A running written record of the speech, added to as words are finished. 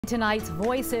Tonight's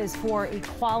Voices for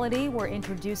Equality, we're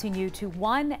introducing you to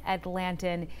one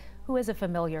Atlantan who is a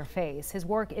familiar face. His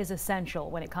work is essential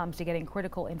when it comes to getting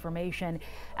critical information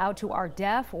out to our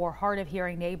deaf or hard of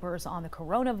hearing neighbors on the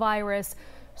coronavirus,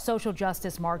 social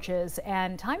justice marches,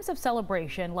 and times of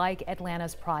celebration like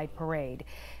Atlanta's Pride Parade.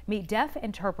 Meet deaf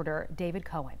interpreter David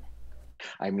Cowan.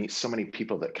 I meet so many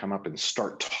people that come up and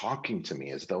start talking to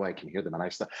me as though I can hear them.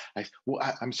 And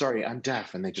I'm sorry, I'm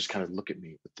deaf. And they just kind of look at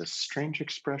me with this strange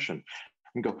expression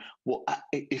and go, well,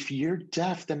 if you're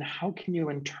deaf, then how can you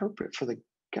interpret for the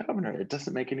governor? It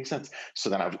doesn't make any sense.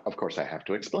 So then, of course, I have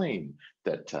to explain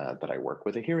that I work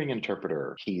with a hearing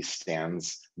interpreter. He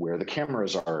stands where the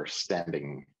cameras are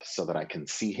standing so that I can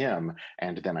see him,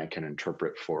 and then I can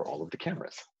interpret for all of the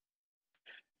cameras.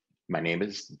 My name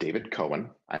is David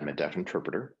Cowan. I'm a deaf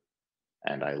interpreter,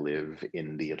 and I live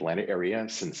in the Atlanta area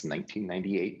since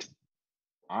 1998.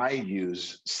 I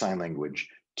use sign language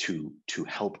to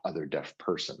help other deaf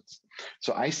persons.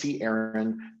 So I see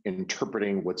Aaron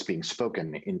interpreting what's being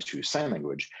spoken into sign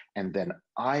language, and then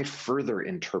I further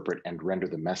interpret and render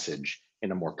the message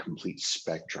in a more complete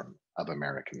spectrum of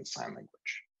American Sign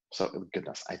Language. So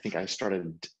goodness, I think I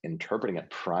started interpreting at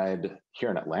Pride here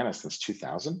in Atlanta since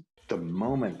 2000. The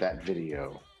moment that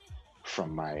video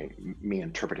from me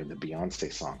interpreting the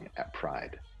Beyonce song at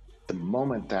Pride, the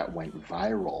moment that went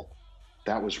viral,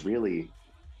 that was really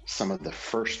some of the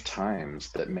first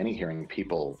times that many hearing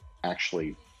people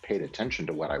actually paid attention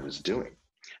to what I was doing.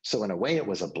 So in a way, it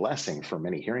was a blessing for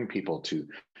many hearing people to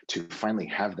finally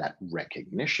have that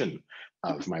recognition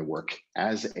of my work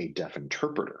as a deaf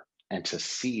interpreter and to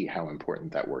see how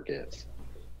important that work is.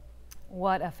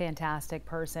 What a fantastic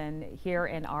person here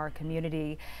in our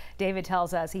community. David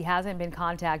tells us he hasn't been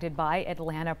contacted by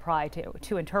Atlanta Pride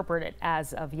to interpret it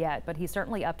as of yet, but he's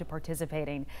certainly up to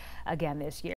participating again this year.